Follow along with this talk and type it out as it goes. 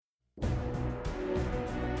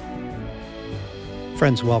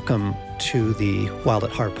Friends, welcome to the Wild at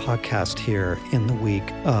Heart podcast here in the week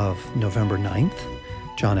of November 9th.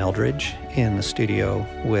 John Eldridge in the studio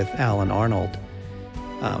with Alan Arnold.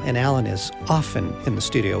 And Alan is often in the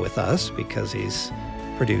studio with us because he's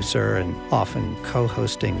producer and often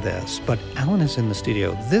co-hosting this. But Alan is in the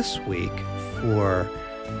studio this week for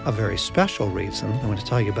a very special reason I'm going to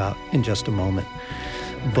tell you about in just a moment.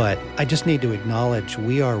 But I just need to acknowledge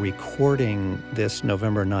we are recording this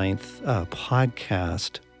November 9th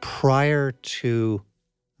podcast prior to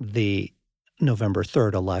the November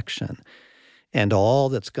 3rd election and all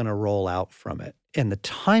that's going to roll out from it. And the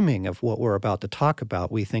timing of what we're about to talk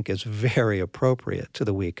about we think is very appropriate to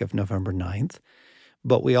the week of November 9th.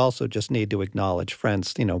 But we also just need to acknowledge,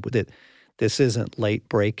 friends, that this isn't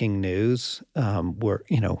late-breaking news. We're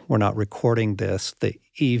not recording this the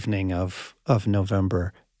evening of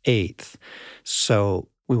November 8th. So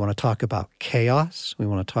we want to talk about chaos. We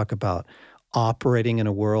want to talk about operating in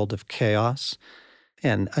a world of chaos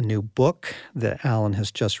and a new book that Alan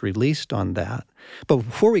has just released on that. But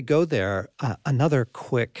before we go there, another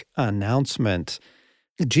quick announcement.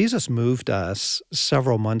 Jesus moved us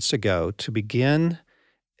several months ago to begin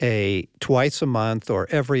a twice a month or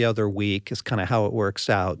every other week is kind of how it works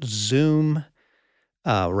out, Zoom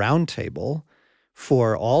roundtable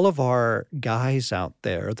for all of our guys out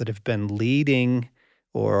there that have been leading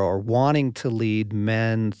or wanting to lead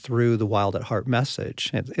men through the Wild at Heart message.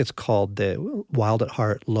 It's called the Wild at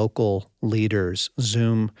Heart Local Leaders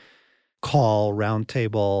Zoom call,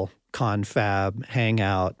 roundtable, confab,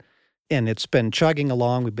 hangout. And it's been chugging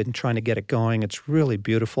along. We've been trying to get it going. It's really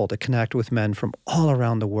beautiful to connect with men from all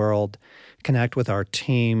around the world, connect with our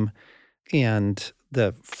team. And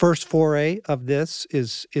the first foray of this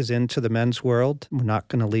is into the men's world. We're not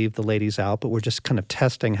going to leave the ladies out, but we're just kind of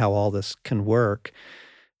testing how all this can work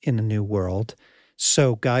in a new world.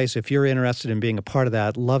 So, guys, if you're interested in being a part of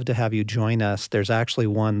that, love to have you join us. There's actually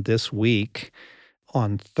one this week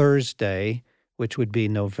on Thursday, which would be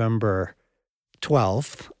November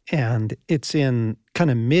 12th, and it's in kind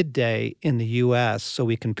of midday in the U.S., so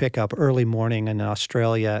we can pick up early morning in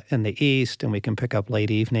Australia and the East, and we can pick up late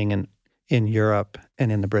evening in Europe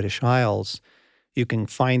and in the British Isles. You can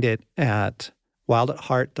find it at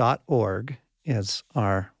wildatheart.org is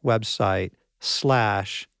our website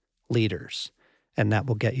 /leaders, and that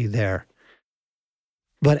will get you there.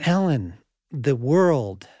 But Alan, the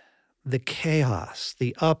world, the chaos,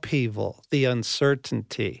 the upheaval, the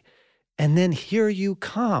uncertainty, and then here you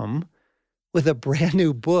come with a brand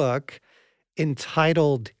new book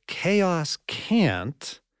entitled Chaos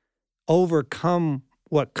Can't Overcome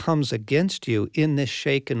What Comes Against You in This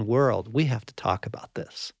Shaken World. We have to talk about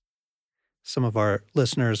this. Some of our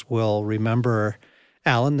listeners will remember,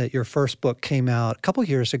 Alan, that your first book came out a couple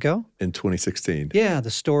years ago. In 2016. Yeah,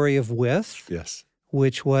 The Story of With. Yes.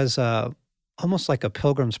 Which was almost like a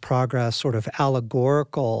Pilgrim's Progress sort of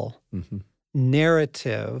allegorical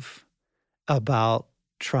narrative about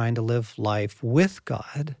trying to live life with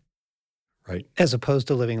God, right, as opposed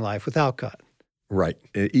to living life without God. Right.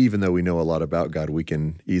 Even though we know a lot about God, we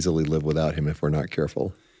can easily live without him if we're not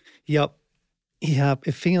careful. Yep.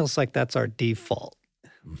 It feels like that's our default.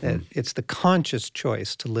 That it's the conscious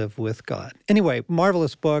choice to live with God. Anyway,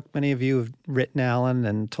 marvelous book. Many of you have written Alan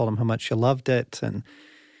and told him how much you loved it.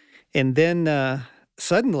 And then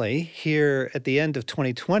suddenly, here at the end of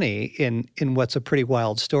 2020, in what's a pretty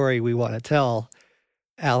wild story we want to tell,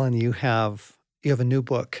 Alan, you have a new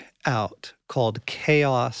book out called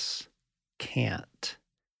Chaos Can't.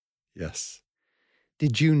 Yes.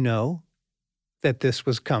 Did you know that this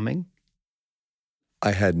was coming?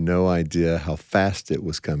 I had no idea how fast it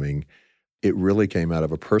was coming. It really came out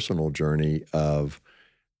of a personal journey of,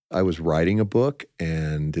 I was writing a book,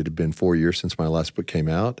 and it had been 4 years since my last book came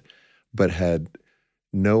out, but had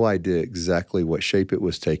no idea exactly what shape it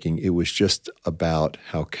was taking. It was just about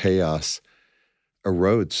how chaos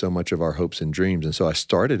erodes so much of our hopes and dreams. And so I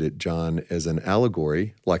started it, John, as an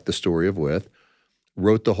allegory, like The Story of With,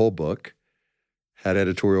 wrote the whole book, had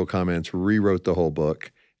editorial comments, rewrote the whole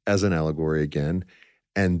book as an allegory again.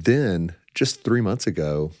 And then just 3 months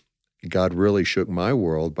ago, God really shook my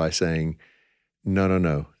world by saying,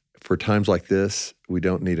 no. For times like this, we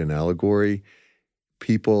don't need an allegory.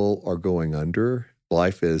 People are going under.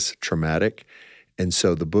 Life is traumatic. And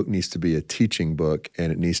so the book needs to be a teaching book,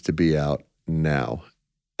 and it needs to be out now.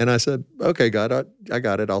 And I said, okay, God, I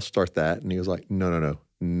got it. I'll start that. And he was like, no,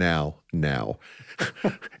 now.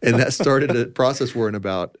 And that started a process where in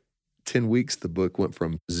about 10 weeks, the book went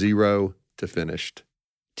from 0 to finished.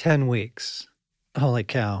 10 weeks. Holy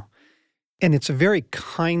cow. And it's a very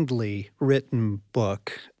kindly written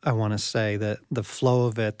book, I want to say, that the flow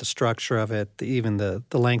of it, the structure of it, even the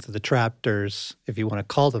length of the chapters, if you want to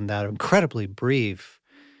call them that, are incredibly brief.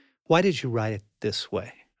 Why did you write it this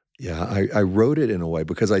way? Yeah, I wrote it in a way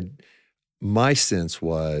because my sense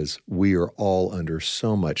was we are all under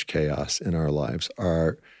so much chaos in our lives.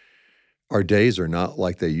 Our days are not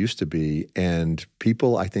like they used to be, and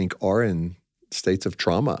people, I think, are in states of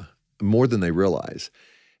trauma more than they realize.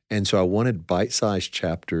 And so I wanted bite-sized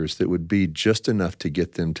chapters that would be just enough to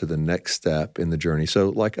get them to the next step in the journey. So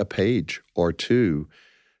like a page or two,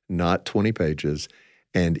 not 20 pages.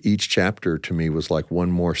 And each chapter to me was like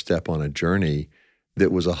one more step on a journey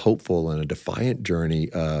that was a hopeful and a defiant journey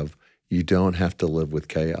of you don't have to live with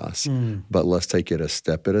chaos, but let's take it a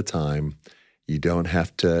step at a time. You don't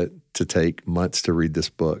have to take months to read this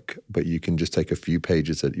book, but you can just take a few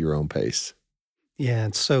pages at your own pace. Yeah,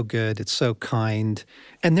 it's so good. It's so kind.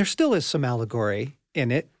 And there still is some allegory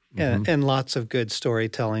in it and lots of good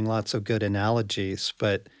storytelling, lots of good analogies.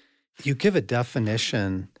 But you give a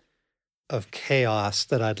definition of chaos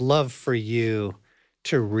that I'd love for you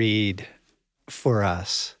to read for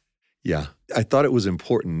us. Yeah, I thought it was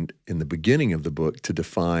important in the beginning of the book to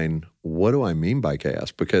define what do I mean by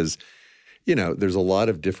chaos? Because, there's a lot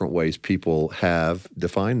of different ways people have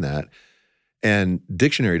defined that. And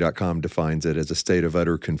dictionary.com defines it as a state of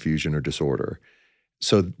utter confusion or disorder.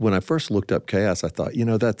 So when I first looked up chaos, I thought,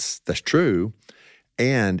 that's true.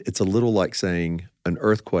 And it's a little like saying an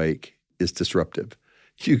earthquake is disruptive.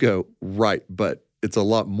 You go, right, but it's a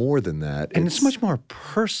lot more than that. And it's much more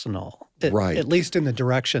personal, right? At least in the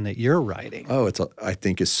direction that you're writing. Oh, I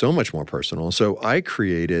think it's so much more personal. So I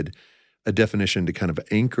created a definition to kind of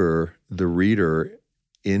anchor the reader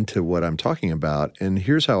into what I'm talking about. And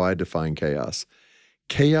here's how I define chaos.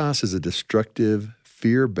 Chaos is a destructive,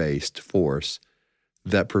 fear-based force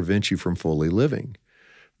that prevents you from fully living.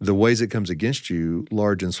 The ways it comes against you,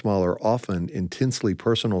 large and small, are often intensely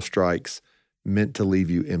personal strikes meant to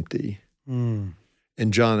leave you empty. And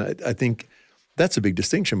John, I think that's a big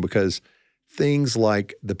distinction because things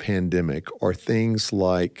like the pandemic or things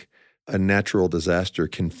like a natural disaster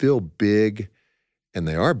can feel big, and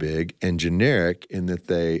they are big, and generic in that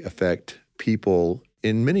they affect people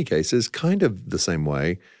in many cases kind of the same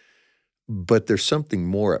way, but there's something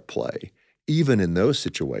more at play, even in those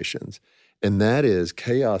situations. And that is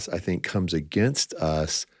chaos, I think, comes against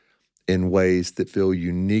us in ways that feel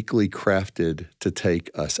uniquely crafted to take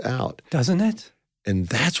us out. Doesn't it? And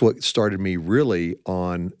that's what started me really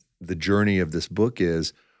on the journey of this book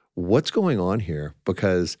is what's going on here?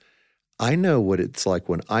 Because I know what it's like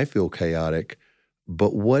when I feel chaotic,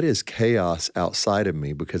 but what is chaos outside of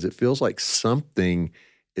me? Because it feels like something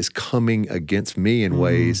is coming against me in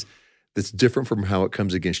ways that's different from how it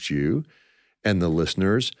comes against you and the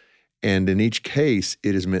listeners. And in each case,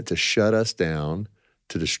 it is meant to shut us down,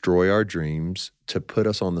 to destroy our dreams, to put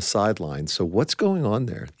us on the sidelines. So what's going on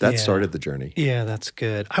there? That started the journey. Yeah, that's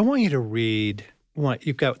good. I want you to read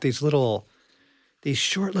you've got these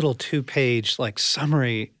short little 2-page like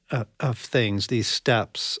summary of things, these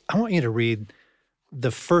steps. I want you to read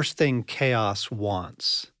the first thing chaos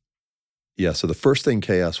wants. Yeah, so the first thing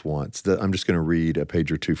chaos wants, I'm just going to read a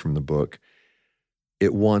page or two from the book.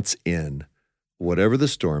 It wants in. Whatever the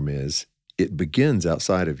storm is, it begins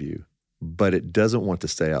outside of you, but it doesn't want to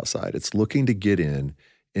stay outside. It's looking to get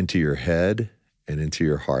into your head and into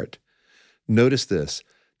your heart. Notice this.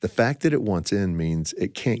 The fact that it wants in means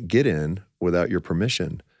it can't get in without your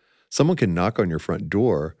permission. Someone can knock on your front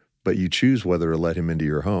door, but you choose whether to let him into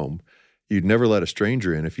your home. You'd never let a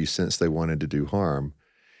stranger in if you sensed they wanted to do harm.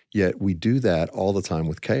 Yet we do that all the time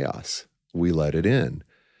with chaos. We let it in.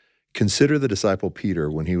 Consider the disciple Peter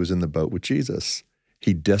when he was in the boat with Jesus.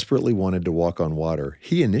 He desperately wanted to walk on water.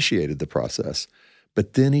 He initiated the process,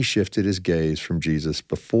 but then he shifted his gaze from Jesus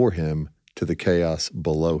before him to the chaos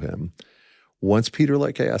below him. Once Peter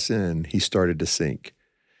let chaos in, he started to sink.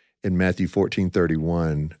 In Matthew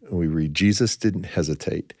 14:31, we read, Jesus didn't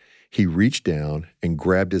hesitate. He reached down and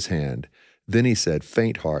grabbed his hand. Then he said,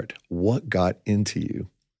 faint heart, what got into you?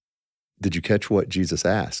 Did you catch what Jesus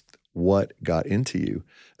asked? What got into you?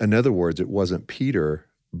 In other words, it wasn't Peter,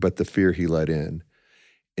 but the fear he let in.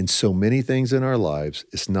 In so many things in our lives,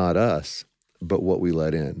 it's not us, but what we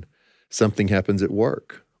let in. Something happens at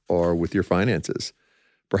work or with your finances.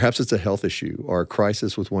 Perhaps it's a health issue or a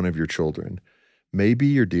crisis with one of your children. Maybe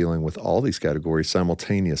you're dealing with all these categories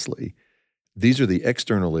simultaneously. These are the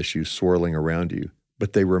external issues swirling around you,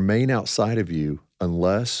 but they remain outside of you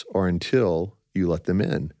unless or until you let them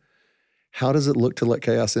in. How does it look to let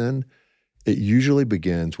chaos in? It usually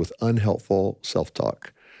begins with unhelpful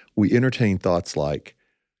self-talk. We entertain thoughts like,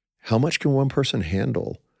 how much can one person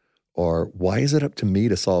handle? Or why is it up to me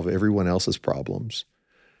to solve everyone else's problems?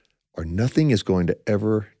 Or nothing is going to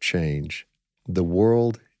ever change. The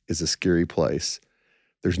world is a scary place.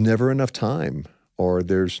 There's never enough time, or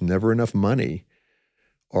there's never enough money,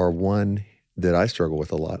 or one that I struggle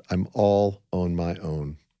with a lot. I'm all on my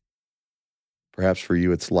own. Perhaps for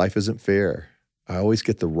you, it's life isn't fair. I always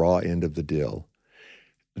get the raw end of the deal.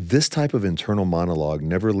 This type of internal monologue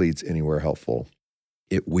never leads anywhere helpful.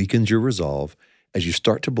 It weakens your resolve as you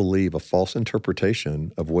start to believe a false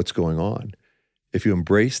interpretation of what's going on. If you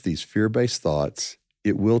embrace these fear-based thoughts,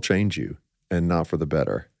 it will change you, and not for the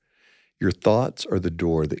better. Your thoughts are the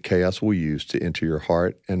door that chaos will use to enter your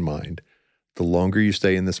heart and mind. The longer you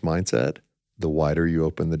stay in this mindset, the wider you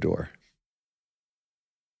open the door.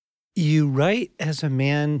 You write as a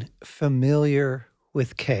man familiar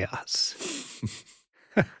with chaos.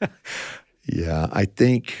 Yeah, I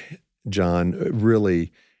think, John,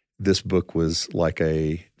 really, this book was like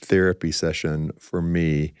a therapy session for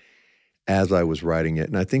me as I was writing it.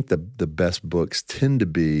 And I think the best books tend to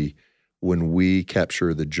be when we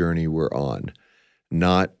capture the journey we're on,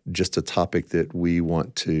 not just a topic that we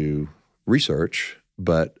want to research,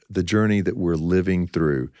 but the journey that we're living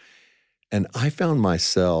through. And I found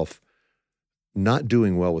myself not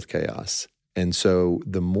doing well with chaos. And so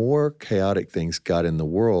the more chaotic things got in the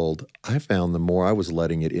world, I found the more I was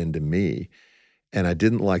letting it into me. And I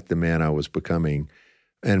didn't like the man I was becoming.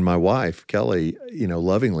 And my wife, Kelly,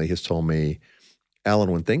 lovingly has told me,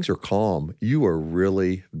 Alan, when things are calm, you are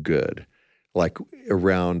really good. Like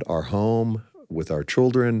around our home, with our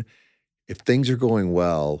children, if things are going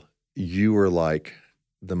well, you are like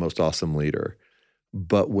the most awesome leader.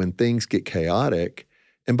 But when things get chaotic,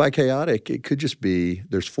 and by chaotic, it could just be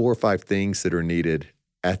there's 4 or 5 things that are needed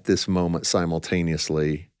at this moment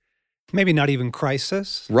simultaneously. Maybe not even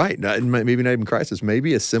crisis. Right. Maybe not even crisis.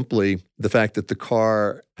 Maybe it's simply the fact that the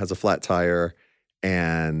car has a flat tire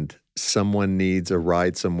and someone needs a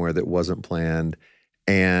ride somewhere that wasn't planned.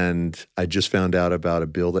 And I just found out about a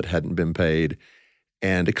bill that hadn't been paid.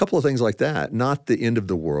 And a couple of things like that. Not the end of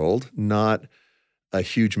the world, not a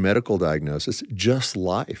huge medical diagnosis, just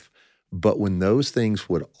life. But when those things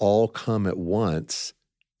would all come at once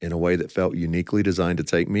in a way that felt uniquely designed to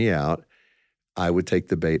take me out, I would take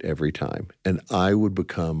the bait every time, and I would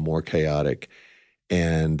become more chaotic.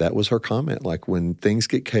 And that was her comment. Like, when things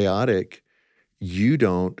get chaotic, you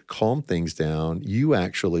don't calm things down. You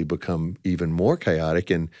actually become even more chaotic,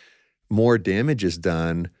 and more damage is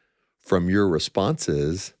done from your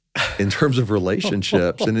responses in terms of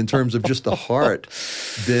relationships and in terms of just the heart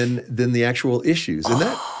than the actual issues. And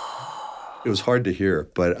that, it was hard to hear,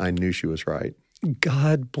 but I knew she was right.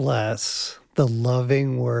 God bless the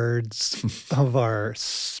loving words of our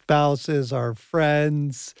spouses, our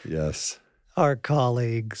friends, Yes, our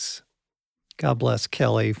colleagues. God bless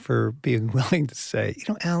Kelly for being willing to say,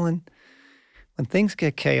 Alan, when things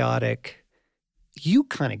get chaotic, you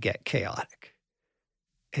kind of get chaotic.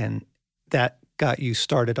 And that got you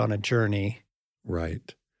started on a journey.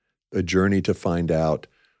 right. A journey to find out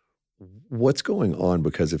what's going on,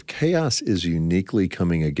 because if chaos is uniquely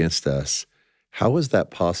coming against us, how is that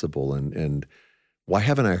possible? And why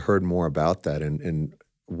haven't I heard more about that? And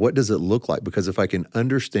what does it look like? Because if I can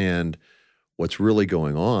understand what's really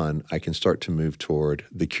going on, I can start to move toward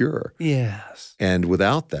the cure. Yes. And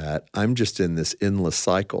without that, I'm just in this endless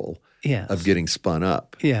cycle of getting spun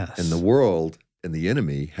up. Yes. And the world and the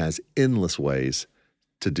enemy has endless ways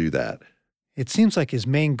to do that. It seems like his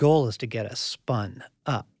main goal is to get us spun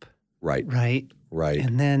up. Right. Right? Right.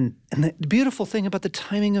 And the beautiful thing about the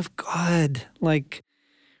timing of God, like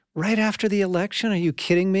right after the election, are you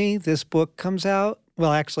kidding me? This book comes out.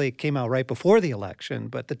 Well, actually, it came out right before the election,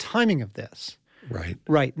 but the timing of this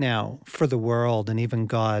right now for the world, and even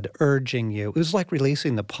God urging you. It was like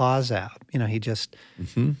releasing the Pause app. He just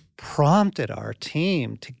prompted our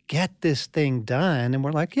team to get this thing done. And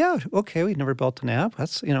we're like, yeah, okay, we've never built an app.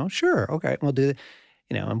 That's, sure, okay, we'll do it.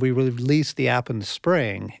 And we released the app in the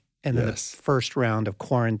spring. And then the first round of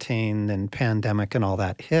quarantine and pandemic and all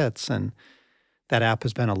that hits, and that app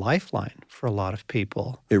has been a lifeline for a lot of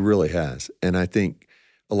people. It really has. And I think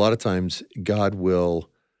a lot of times God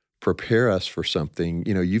will prepare us for something.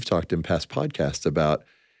 You've talked in past podcasts about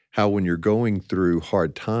how when you're going through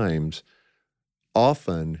hard times,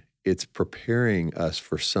 often it's preparing us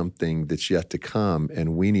for something that's yet to come,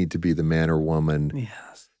 and we need to be the man or woman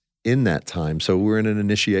in that time. So we're in an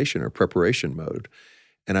initiation or preparation mode.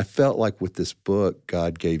 And I felt like with this book,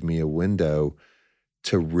 God gave me a window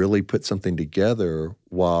to really put something together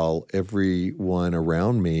while everyone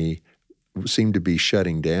around me seemed to be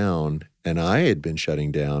shutting down, and I had been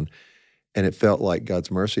shutting down. And it felt like God's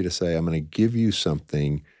mercy to say, I'm going to give you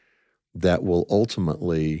something that will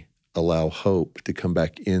ultimately allow hope to come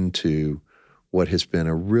back into what has been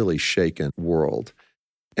a really shaken world.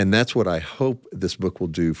 And that's what I hope this book will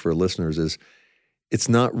do for listeners is it's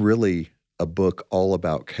not really a book all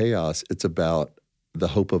about chaos. It's about the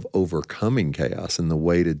hope of overcoming chaos and the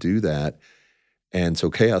way to do that. And so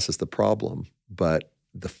chaos is the problem, but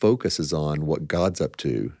the focus is on what God's up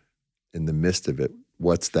to in the midst of it.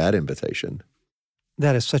 What's that invitation?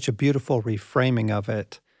 That is such a beautiful reframing of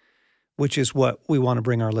it, which is what we want to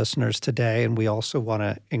bring our listeners today. And we also want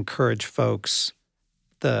to encourage folks.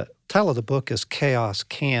 The title of the book is Chaos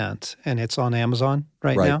Can't, and it's on Amazon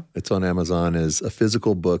right now? It's on Amazon as a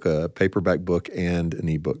physical book, a paperback book, and an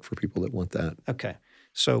ebook for people that want that. Okay.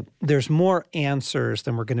 So there's more answers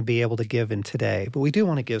than we're going to be able to give in today, but we do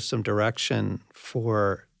want to give some direction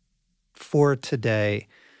for today.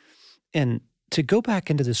 And to go back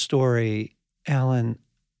into the story, Alan,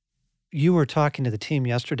 you were talking to the team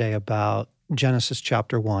yesterday about Genesis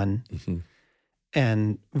chapter 1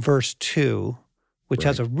 and verse 2, which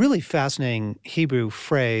has a really fascinating Hebrew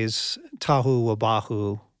phrase, tahu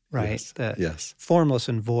wabahu, right? Yes. Formless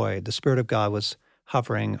and void. The Spirit of God was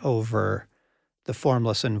hovering over the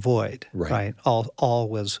formless and void, right? All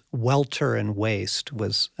was welter and waste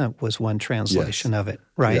was one translation of it,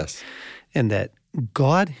 right? Yes. And that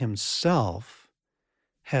God himself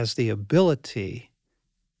has the ability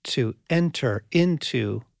to enter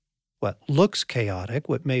into what looks chaotic,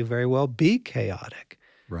 what may very well be chaotic,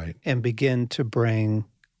 right, and begin to bring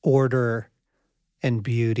order and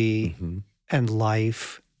beauty and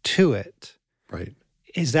life to it. Right.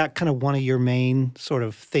 Is that kind of one of your main sort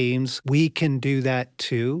of themes? We can do that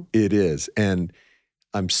too? It is. And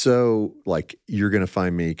I'm so, you're going to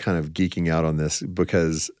find me kind of geeking out on this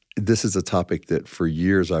because this is a topic that for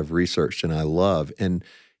years I've researched and I love. And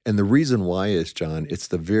the reason why is, John, it's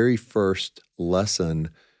the very first lesson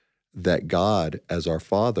that God, as our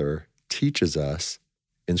Father, teaches us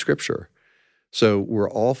in Scripture. So we're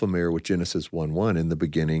all familiar with Genesis 1:1. In the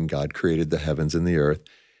beginning, God created the heavens and the earth.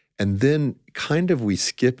 And then kind of we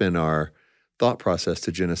skip in our thought process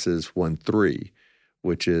to Genesis 1:3,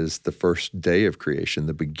 which is the first day of creation,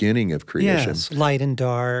 the beginning of creation. Yes, light and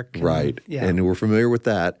dark. Right. And we're familiar with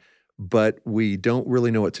that. But we don't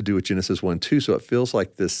really know what to do with Genesis 1:2, so it feels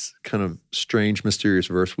like this kind of strange, mysterious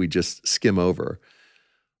verse we just skim over.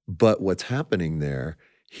 But what's happening there,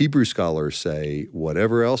 Hebrew scholars say,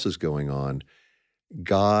 whatever else is going on,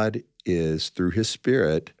 God is, through his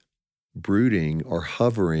Spirit, brooding or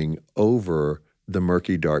hovering over the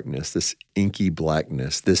murky darkness, this inky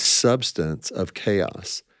blackness, this substance of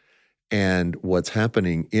chaos. And what's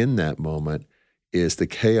happening in that moment is the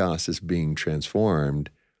chaos is being transformed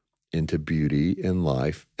into beauty and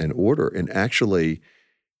life and order. And actually,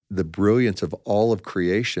 the brilliance of all of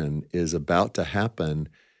creation is about to happen,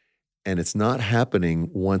 and it's not happening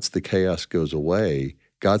once the chaos goes away.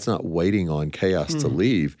 God's not waiting on chaos to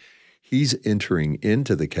leave. He's entering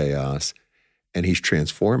into the chaos, and he's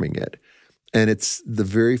transforming it. And it's the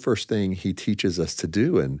very first thing he teaches us to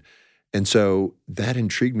do. And so that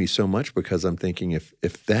intrigued me so much because I'm thinking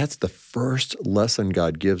if that's the first lesson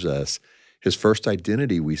God gives us, his first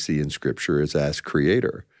identity we see in Scripture is as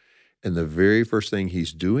creator. And the very first thing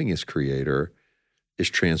he's doing as creator is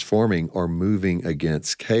transforming or moving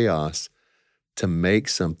against chaos to make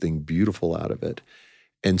something beautiful out of it.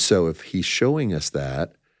 And so if he's showing us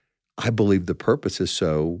that, I believe the purpose is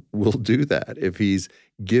so we'll do that. If he's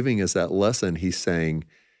giving us that lesson, he's saying,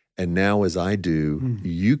 and now as I do,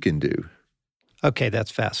 you can do. Okay, that's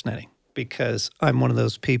fascinating because I'm one of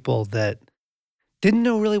those people that didn't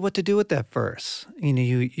know really what to do with that verse. You know,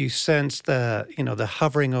 you sense the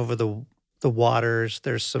hovering over the waters.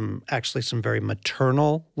 There's actually some very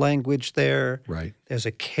maternal language there. Right. There's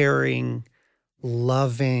a caring,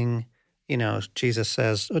 loving, Jesus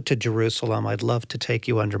says to Jerusalem, I'd love to take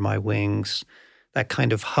you under my wings. That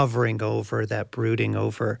kind of hovering over, that brooding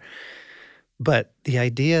over. But the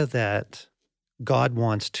idea that God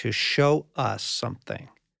wants to show us something,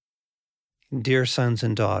 dear sons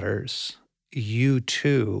and daughters, you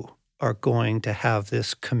too are going to have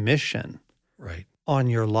this commission on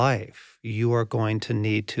your life. You are going to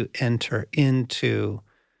need to enter into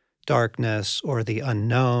darkness or the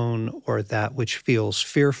unknown or that which feels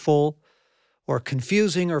fearful or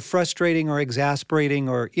confusing or frustrating or exasperating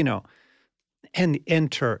or, and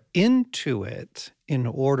enter into it in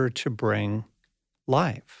order to bring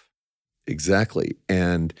life. Exactly.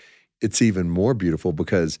 And it's even more beautiful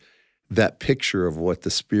because that picture of what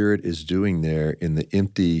the Spirit is doing there in the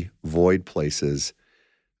empty void places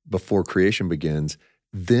before creation begins,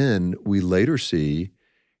 then we later see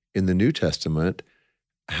in the New Testament,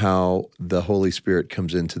 how the Holy Spirit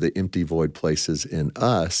comes into the empty void places in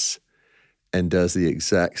us and does the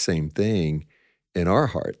exact same thing in our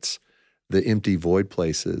hearts. The empty void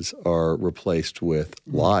places are replaced with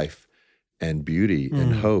life and beauty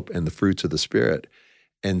and hope and the fruits of the Spirit.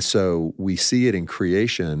 And so we see it in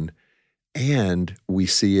creation and we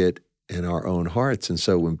see it in our own hearts. And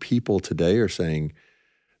so when people today are saying,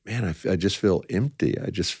 man, I just feel empty. I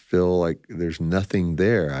just feel like there's nothing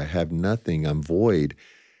there. I have nothing. I'm void.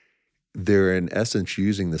 They're in essence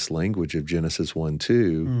using this language of Genesis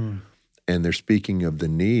 1:2, and they're speaking of the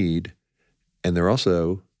need, and they're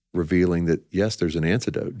also revealing that, yes, there's an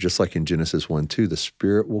antidote. Just like in Genesis 1:2, the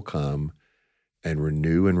Spirit will come and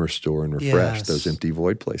renew and restore and refresh those empty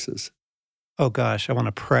void places. Oh gosh, I want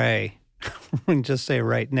to pray and just say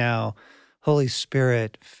right now, Holy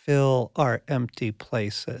Spirit, fill our empty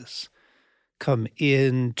places. Come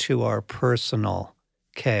into our personal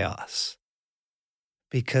chaos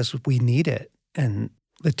because we need it. And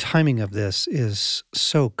the timing of this is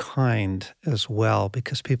so kind as well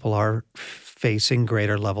because people are facing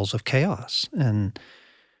greater levels of chaos and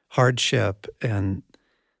hardship. And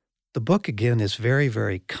the book, again, is very,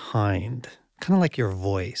 very kind, kind of like your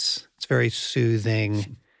voice. It's very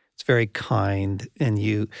soothing. It's very kind. And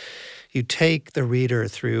you take the reader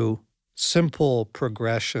through simple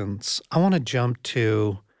progressions. I want to jump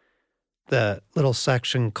to the little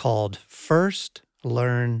section called First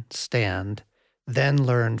Learn Stand, Then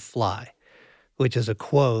Learn Fly, which is a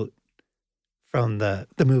quote from the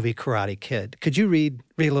movie Karate Kid. Could you read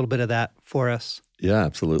a little bit of that for us? Yeah,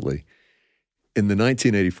 absolutely. In the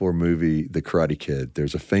 1984 movie, The Karate Kid,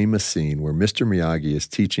 there's a famous scene where Mr. Miyagi is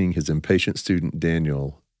teaching his impatient student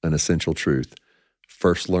Daniel an essential truth.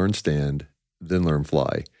 First learn stand, then learn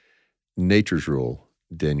fly. Nature's rule,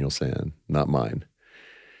 Daniel-san, not mine.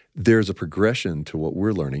 There's a progression to what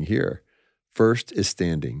we're learning here. First is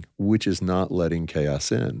standing, which is not letting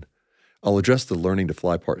chaos in. I'll address the learning to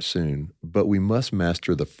fly part soon, but we must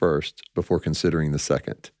master the first before considering the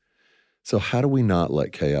second. So how do we not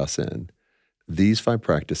let chaos in? These 5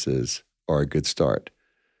 practices are a good start.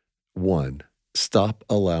 1, stop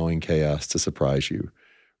allowing chaos to surprise you.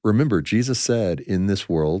 Remember, Jesus said, in this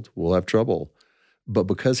world, we'll have trouble. But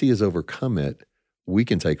because he has overcome it, we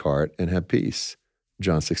can take heart and have peace.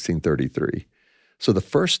 John 16:33. So the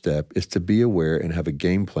first step is to be aware and have a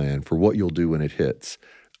game plan for what you'll do when it hits.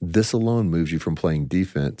 This alone moves you from playing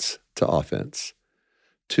defense to offense.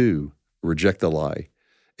 2, reject the lie.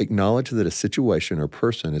 Acknowledge that a situation or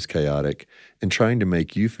person is chaotic and trying to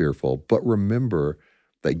make you fearful, but remember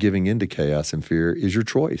that giving into chaos and fear is your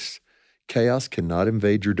choice. Chaos cannot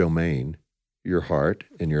invade your domain, your heart,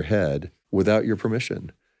 and your head without your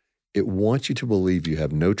permission. It wants you to believe you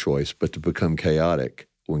have no choice but to become chaotic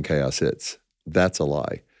when chaos hits. That's a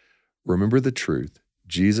lie. Remember the truth.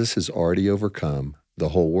 Jesus has already overcome the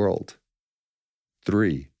whole world.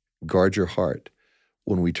 3, guard your heart.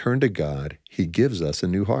 When we turn to God, he gives us a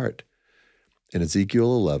new heart. In Ezekiel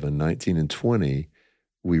 11:19 and 20,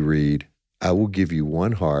 we read, I will give you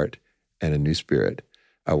one heart and a new spirit.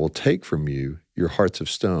 I will take from you your hearts of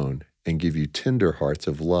stone and give you tender hearts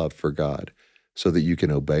of love for God, so that you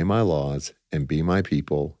can obey my laws and be my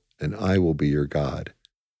people, and I will be your God.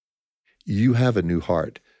 You have a new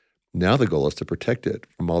heart. Now the goal is to protect it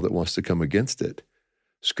from all that wants to come against it.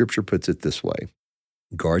 Scripture puts it this way: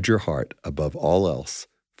 guard your heart above all else,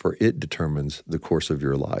 for it determines the course of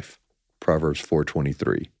your life. Proverbs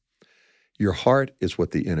 4:23. Your heart is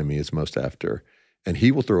what the enemy is most after, and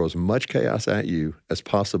he will throw as much chaos at you as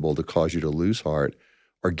possible to cause you to lose heart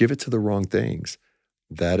or give it to the wrong things.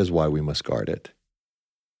 That is why we must guard it.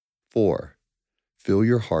 4, fill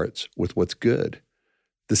your hearts with what's good.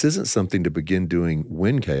 This isn't something to begin doing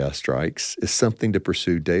when chaos strikes. It's something to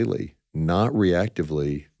pursue daily, not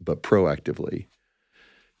reactively, but proactively.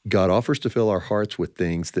 God offers to fill our hearts with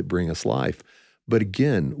things that bring us life. But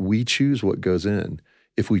again, we choose what goes in.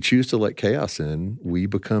 If we choose to let chaos in, we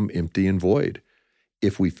become empty and void.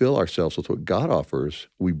 If we fill ourselves with what God offers,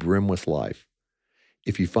 we brim with life.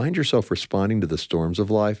 If you find yourself responding to the storms of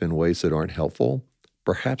life in ways that aren't helpful,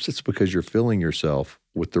 perhaps it's because you're filling yourself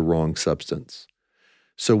with the wrong substance.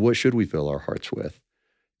 So what should we fill our hearts with?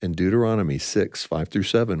 In Deuteronomy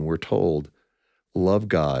 6:5-7, we're told, love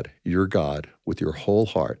God, your God, with your whole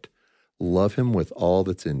heart. Love him with all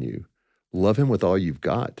that's in you. Love him with all you've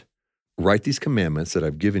got. Write these commandments that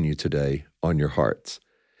I've given you today on your hearts.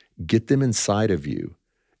 Get them inside of you,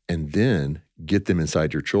 and then get them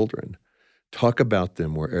inside your children. Talk about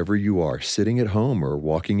them wherever you are, sitting at home or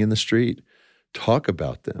walking in the street. Talk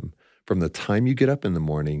about them from the time you get up in the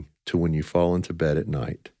morning to when you fall into bed at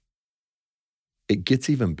night. it gets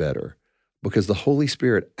even better because the Holy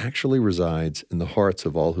Spirit actually resides in the hearts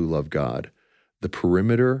of all who love God. The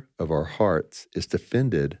perimeter of our hearts is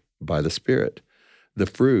defended by the Spirit. The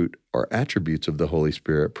fruit or attributes of the Holy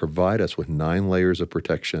Spirit provide us with 9 layers of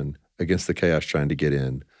protection against the chaos trying to get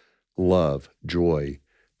in: love, joy,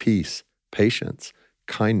 peace, patience,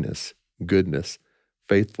 kindness, goodness,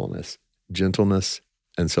 faithfulness, gentleness,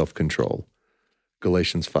 and self-control.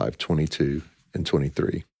 Galatians 5:22 and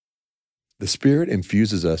 23. The Spirit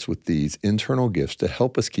infuses us with these internal gifts to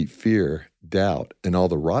help us keep fear, doubt, and all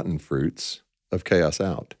the rotten fruits of chaos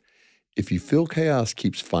out. If you feel chaos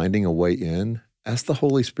keeps finding a way in, ask the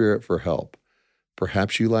Holy Spirit for help.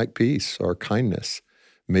 Perhaps you lack peace or kindness.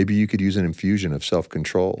 Maybe you could use an infusion of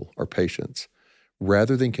self-control or patience.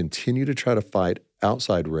 Rather than continue to try to fight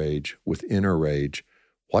outside rage with inner rage,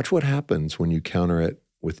 watch what happens when you counter it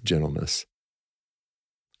with gentleness.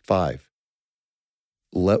 5.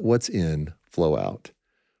 Let what's in flow out.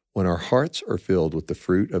 When our hearts are filled with the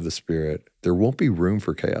fruit of the Spirit, there won't be room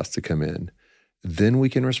for chaos to come in. Then we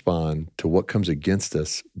can respond to what comes against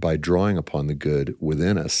us by drawing upon the good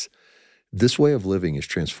within us. This way of living is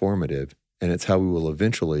transformative, and it's how we will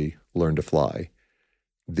eventually learn to fly.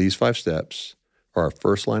 These 5 steps are our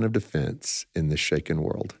first line of defense in this shaken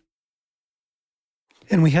world.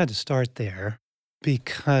 And we had to start there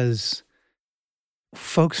because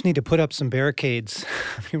folks need to put up some barricades.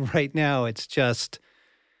 I mean, right now it's just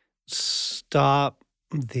stop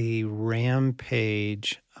the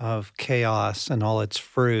rampage of chaos and all its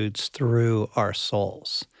fruits through our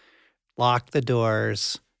souls. Lock the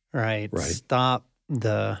doors, right? Stop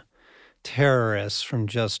the terrorists from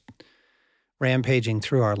just rampaging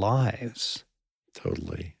through our lives.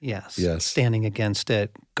 Totally. Yes. Standing against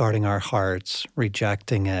it, guarding our hearts,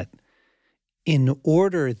 rejecting it. In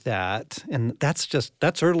order that, and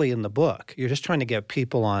that's early in the book. You're just trying to get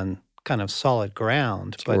people on kind of solid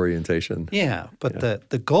ground. It's orientation. Yeah. But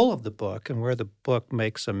the goal of the book and where the book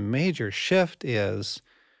makes a major shift is,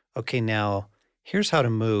 okay, now here's how to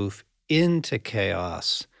move into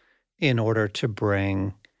chaos in order to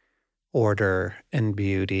bring order and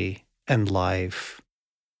beauty and life.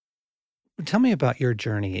 Tell me about your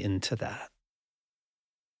journey into that.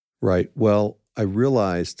 Right. Well, I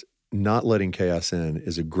realized not letting chaos in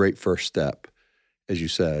is a great first step. As you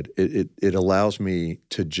said, it allows me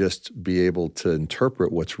to just be able to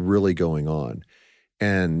interpret what's really going on.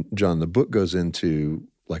 And John, the book goes into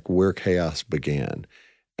like where chaos began.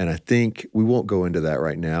 And I think we won't go into that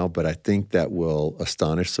right now, but I think that will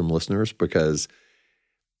astonish some listeners because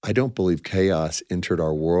I don't believe chaos entered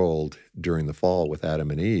our world during the fall with Adam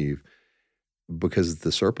and Eve, because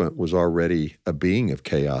the serpent was already a being of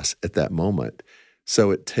chaos at that moment.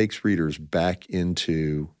 So it takes readers back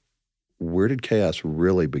into where did chaos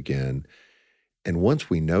really begin? And once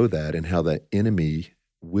we know that and how the enemy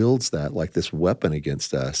wields that like this weapon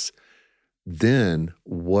against us, then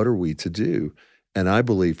what are we to do? And I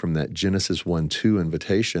believe from that Genesis 1:2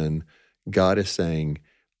 invitation, God is saying,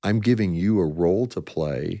 I'm giving you a role to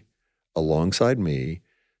play alongside me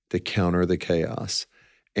to counter the chaos.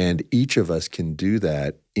 And each of us can do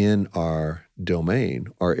that in our domain,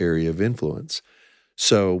 our area of influence.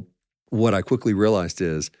 So what I quickly realized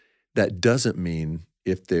is that doesn't mean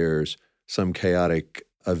if there's some chaotic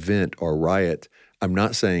event or riot, I'm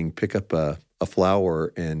not saying pick up a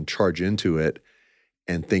flower and charge into it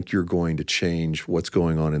and think you're going to change what's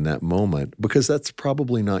going on in that moment, because that's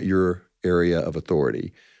probably not your area of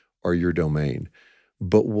authority or your domain.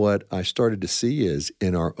 But what I started to see is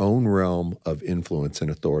in our own realm of influence and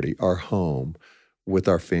authority, our home, with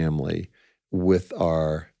our family, with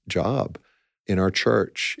our job, in our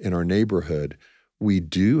church, in our neighborhood, we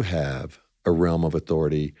do have a realm of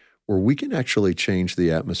authority where we can actually change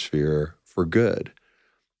the atmosphere for good.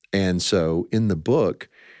 And so in the book,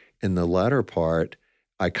 in the latter part,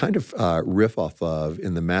 I kind of riff off of,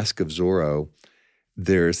 in The Mask of Zorro,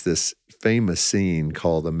 there's this famous scene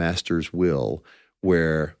called The Master's Will,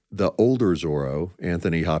 where the older Zorro,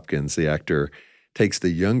 Anthony Hopkins, the actor, takes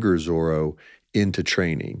the younger Zorro into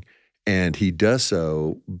training. And he does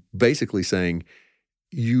so basically saying,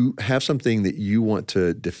 you have something that you want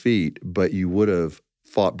to defeat, but you would have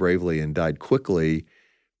fought bravely and died quickly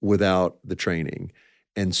without the training.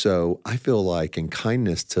 And so I feel like in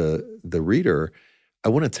kindness to the reader, I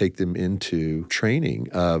want to take them into training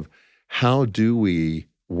of how do we,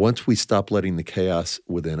 once we stop letting the chaos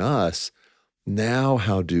within us, now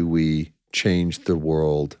how do we change the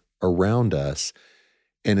world around us?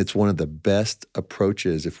 And it's one of the best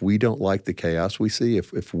approaches. If we don't like the chaos we see,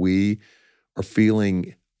 if we are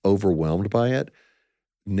feeling overwhelmed by it,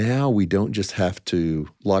 now we don't just have to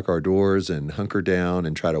lock our doors and hunker down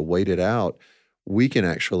and try to wait it out. we can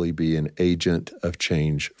actually be an agent of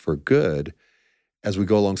change for good as we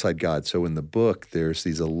go alongside God. So in the book, there's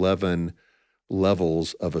these 11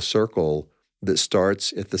 levels of a circle that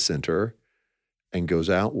starts at the center and goes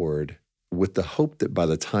outward with the hope that by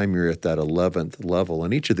the time you're at that 11th level,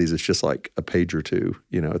 and each of these is just like a page or two,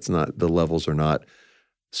 it's not, the levels are not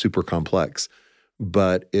super complex,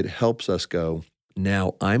 but it helps us go,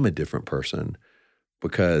 now I'm a different person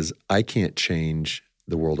because I can't change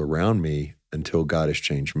the world around me until God has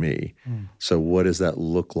changed me. So what does that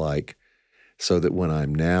look like so that when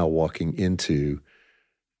I'm now walking into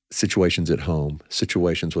situations at home,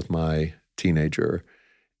 situations with my teenager,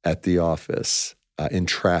 at the office, in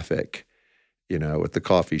traffic, at the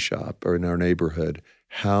coffee shop or in our neighborhood,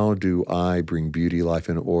 how do I bring beauty, life,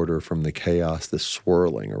 and order from the chaos that's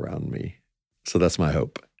swirling around me? So that's my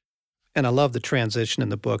hope. And I love the transition in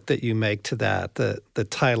the book that you make to that. The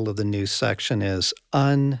title of the new section is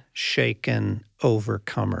Unshaken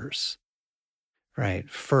Overcomers. Right.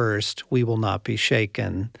 First, we will not be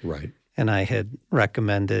shaken. Right. And I had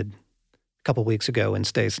recommended a couple weeks ago when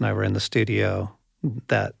Stace and I were in the studio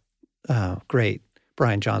that great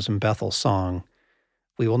Brian Johnson Bethel song,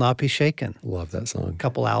 We Will Not Be Shaken. Love that song. A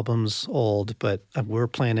couple albums old, but we're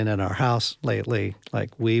playing it in our house lately, like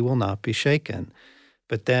We Will Not Be Shaken.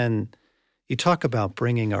 But then you talk about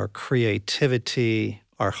bringing our creativity,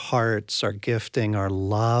 our hearts, our gifting, our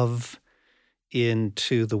love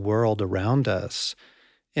into the world around us.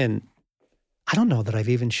 And I don't know that I've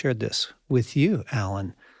even shared this with you,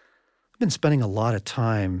 Alan. I've been spending a lot of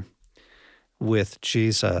time with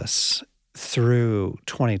Jesus through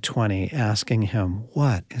 2020, asking him,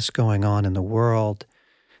 what is going on in the world?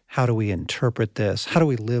 How do we interpret this? How do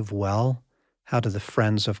we live well? How do the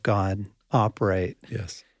friends of God operate?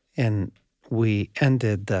 Yes. And we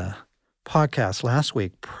ended the podcast last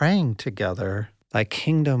week praying together, Thy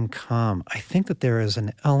kingdom come. I think that there is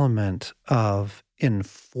an element of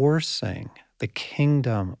enforcing the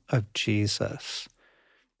kingdom of Jesus.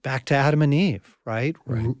 Back to Adam and Eve, right?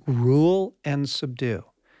 Rule and subdue.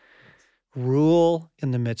 Rule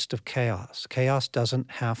in the midst of chaos. Chaos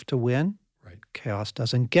doesn't have to win. Right. Chaos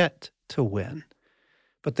doesn't get to win.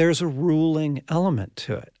 But there's a ruling element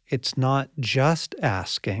to it. It's not just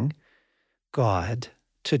asking God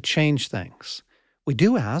to change things. We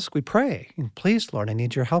do ask, we pray. Please, Lord, I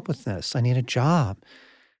need your help with this. I need a job.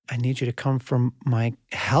 I need you to come from my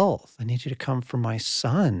health. I need you to come from my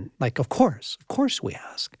son. Like, of course we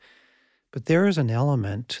ask. But there is an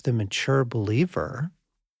element to the mature believer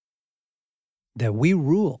that we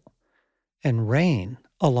rule and reign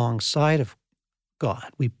alongside of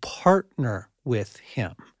God. We partner with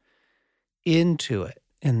him into it.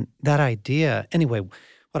 And that idea, anyway,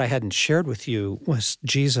 what I hadn't shared with you was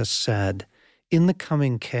Jesus said, in the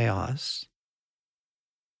coming chaos,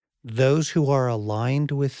 those who are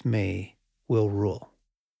aligned with me will rule.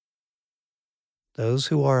 Those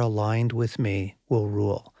who are aligned with me will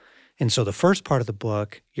rule. And so the first part of the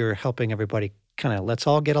book, you're helping everybody kind of, let's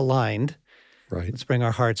all get aligned. Right. Let's bring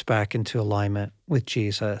our hearts back into alignment with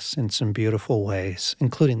Jesus in some beautiful ways,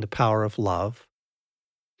 including the power of love.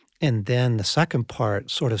 And then the second part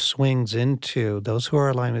sort of swings into those who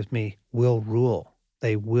are aligned with me will rule.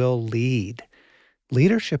 They will lead.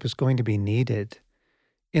 Leadership is going to be needed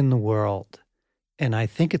in the world. And I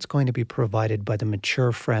think it's going to be provided by the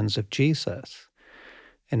mature friends of Jesus.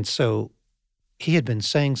 And so he had been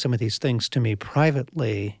saying some of these things to me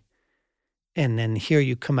privately. And then here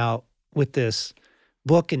you come out with this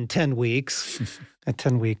book in 10 weeks, a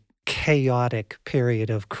 10-week chaotic period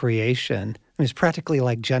of creation. It was practically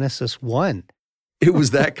like Genesis 1. It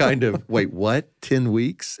was that kind of, wait, what? 10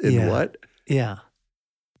 weeks in what? Yeah.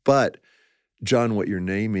 But, John, what you're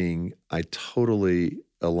naming, I totally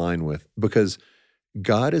align with, because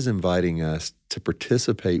God is inviting us to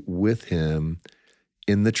participate with him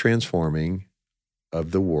in the transforming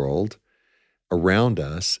of the world around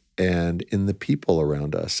us and in the people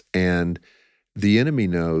around us. And the enemy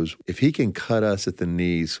knows if he can cut us at the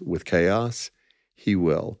knees with chaos, he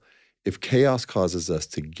will. If chaos causes us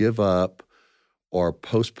to give up or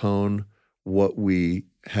postpone what we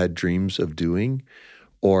had dreams of doing,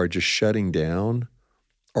 or just shutting down,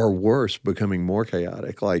 or worse, becoming more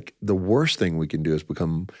chaotic, like the worst thing we can do is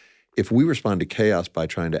if we respond to chaos by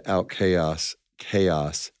trying to out-chaos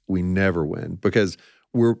chaos, we never win, because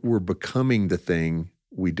we're becoming the thing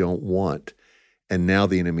we don't want. And now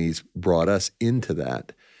the enemy's brought us into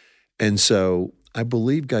that. And so I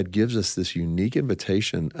believe God gives us this unique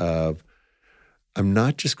invitation of, I'm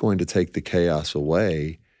not just going to take the chaos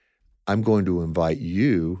away, I'm going to invite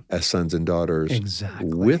you as sons and daughters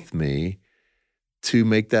with me to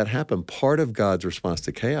make that happen. Part of God's response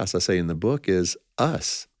to chaos, I say in the book, is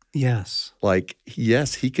us. Yes. Like,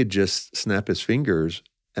 yes, he could just snap his fingers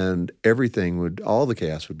and all the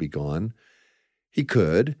chaos would be gone. He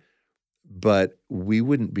could, but we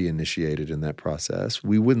wouldn't be initiated in that process.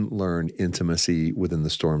 We wouldn't learn intimacy within the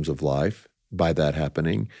storms of life by that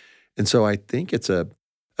happening. And so I think it's a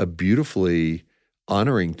beautifully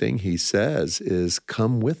honoring thing he says is,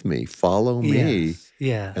 come with me, follow me,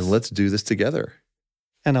 Yes. and let's do this together.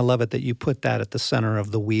 And I love it that you put that at the center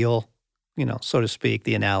of the wheel, so to speak,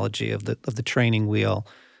 the analogy of the training wheel.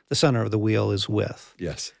 The center of the wheel is with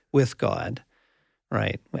God,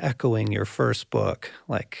 right? Echoing your first book,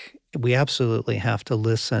 like we absolutely have to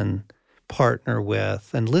listen, partner with,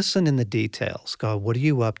 and listen in the details. God, what are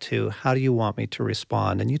you up to? How do you want me to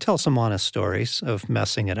respond? And you tell some honest stories of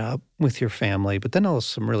messing it up with your family, but then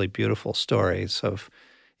also some really beautiful stories of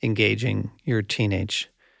engaging your teenage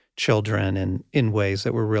children in ways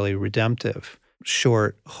that were really redemptive.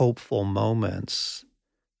 Short, hopeful moments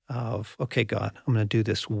of, okay, God, I'm going to do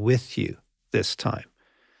this with you this time.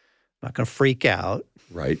 I'm not going to freak out.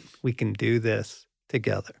 Right. We can do this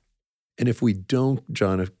together. And if we don't,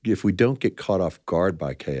 John, if we don't get caught off guard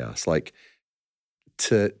by chaos, like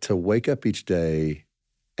to wake up each day,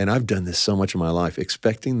 and I've done this so much in my life,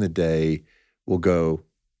 expecting the day will go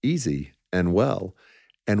easy and well.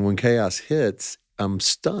 And when chaos hits, I'm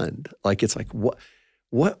stunned. Like, it's like, what,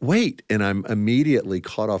 wait. And I'm immediately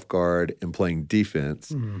caught off guard and playing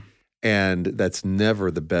defense. Mm. And that's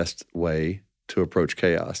never the best way to approach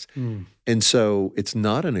chaos. Mm. And so it's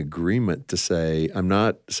not an agreement to say, I'm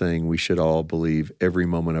not saying we should all believe every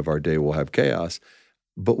moment of our day will have chaos.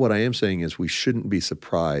 But what I am saying is we shouldn't be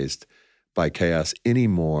surprised by chaos any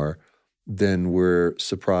more than we're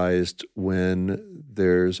surprised when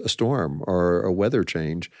there's a storm or a weather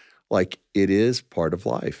change. Like, it is part of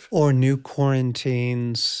life. Or new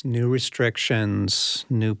quarantines, new restrictions,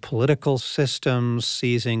 new political systems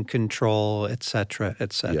seizing control, et cetera,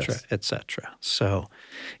 et cetera, Yes. et cetera. So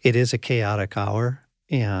it is a chaotic hour,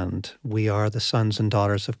 and we are the sons and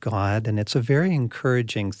daughters of God. And it's a very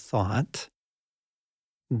encouraging thought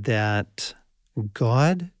that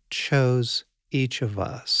God chose each of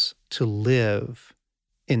us to live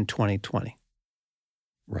in 2020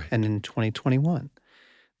 Right. and in 2021.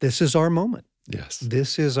 This is our moment. Yes.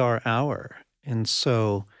 This is our hour. And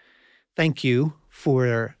so thank you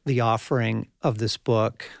for the offering of this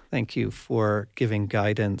book. Thank you for giving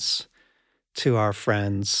guidance to our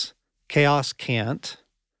friends. Chaos Can't,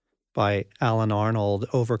 by Alan Arnold,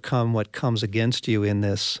 Overcome What Comes Against You in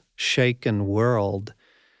This Shaken World,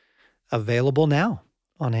 available now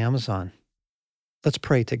on Amazon. Let's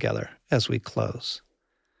pray together as we close.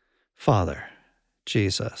 Father,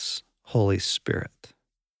 Jesus, Holy Spirit,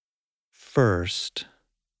 first,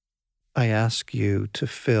 I ask you to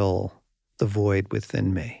fill the void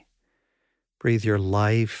within me. Breathe your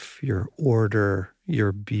life, your order,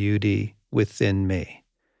 your beauty within me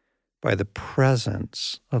by the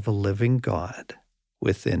presence of a living God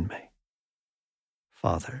within me.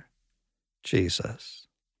 Father, Jesus,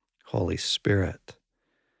 Holy Spirit,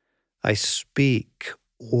 I speak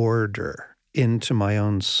order into my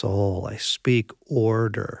own soul. I speak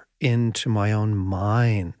order into my own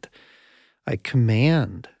mind. I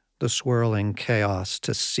command the swirling chaos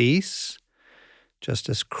to cease, just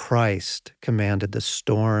as Christ commanded the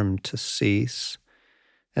storm to cease.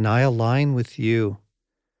 And I align with you.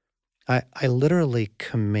 I literally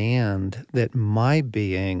command that my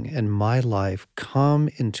being and my life come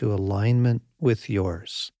into alignment with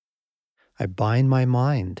yours. I bind my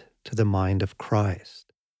mind to the mind of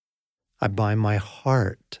Christ. I bind my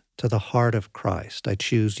heart to the heart of Christ. I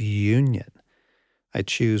choose union. I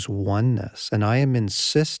choose oneness, and I am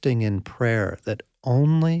insisting in prayer that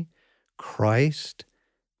only Christ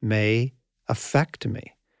may affect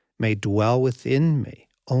me, may dwell within me.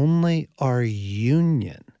 Only our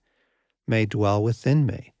union may dwell within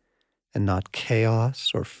me, and not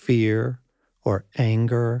chaos or fear or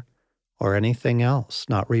anger or anything else,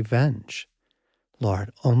 not revenge.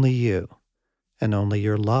 Lord, only you and only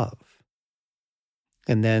your love.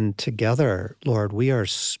 And then together, Lord, we are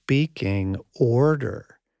speaking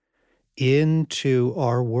order into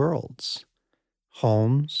our worlds,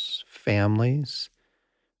 homes, families,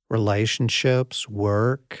 relationships,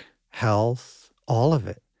 work, health, all of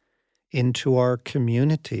it, into our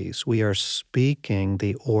communities. We are speaking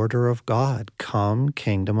the order of God. Come,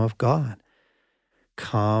 kingdom of God.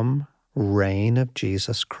 Come, reign of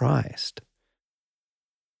Jesus Christ.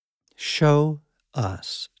 Show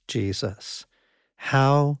us, Jesus,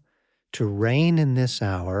 how to reign in this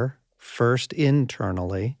hour, first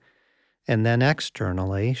internally, And then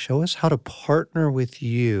externally, show us how to partner with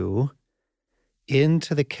you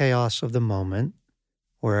into the chaos of the moment,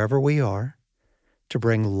 wherever we are, to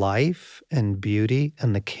bring life and beauty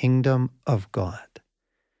and the kingdom of God.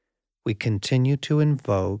 We continue to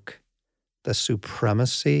invoke the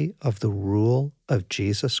supremacy of the rule of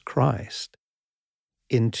Jesus Christ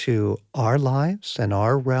into our lives and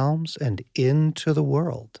our realms and into the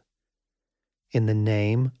world. In the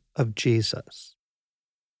name of Jesus.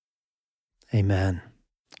 Amen.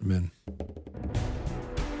 Amen.